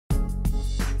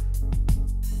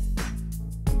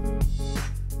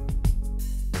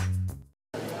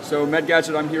So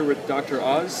Medgadget, I'm here with Dr.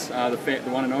 Oz, the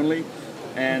one and only,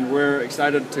 and we're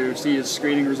excited to see his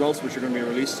screening results, which are going to be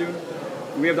released soon.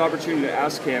 We have the opportunity to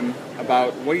ask him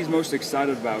about what he's most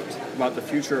excited about the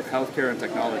future of healthcare and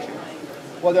technology.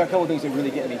 Well, there are a couple of things that really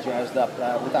get me jazzed up.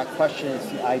 Without question, it's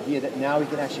the idea that now we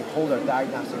can actually hold our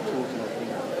diagnostic tools in our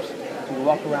fingertips. So you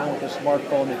walk around with a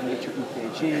smartphone, you can get your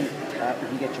EKG, you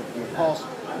can get your pulse,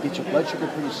 get your blood sugar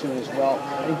pretty soon as well,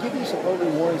 and give you some early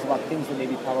warnings about things that may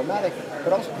be problematic,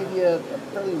 but also give you a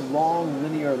fairly long,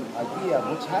 linear idea of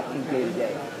what's happening day to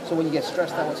day. So when you get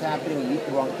stressed out, what's happening, when you eat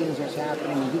the wrong things, what's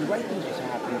happening, when you do the right things, what's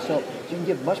happening. So you can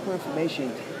give much more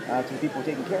information to the people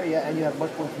taking care of you, and you have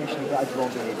much more information to guide your own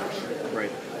behaviors.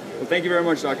 Right. Well, thank you very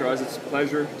much, Dr. Oz. It's a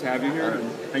pleasure to have you here, and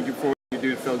thank you for what you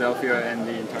do in Philadelphia and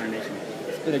the entire nation.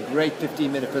 It's been a great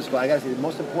 15-minute physical. I gotta say, the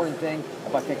most important thing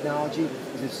about technology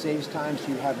is it saves time so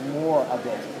you have more of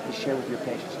it to share with your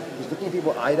patients. Because looking at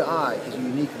people eye to eye is a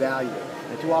unique value.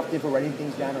 And too often if we're writing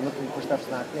things down and looking for stuff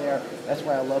that's not there, that's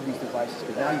why I love these devices,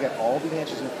 because now you got all the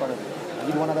answers in front of you. I'll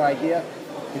give you one other idea.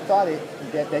 We thought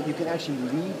that you can actually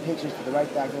lead patients to the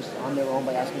right diagnosis on their own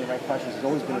by asking the right questions. It's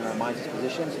always been in our minds as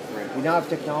physicians. We now have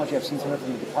technology, I've seen some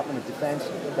from the Department of Defense,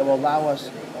 that will allow us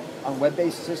on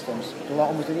web-based systems to allow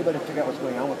almost anybody to figure out what's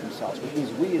going on with themselves, which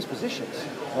means we as physicians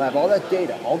will have all that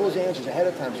data, all those answers ahead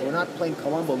of time, so we're not playing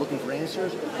Columbo looking for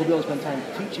answers. We'll be able to spend time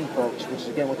teaching folks, which is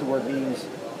again what the word means,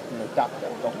 doctor,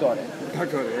 doctore.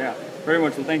 Doctor, yeah. Very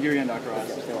much. Well, thank you again, Dr. Oz.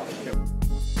 Yeah, stay well.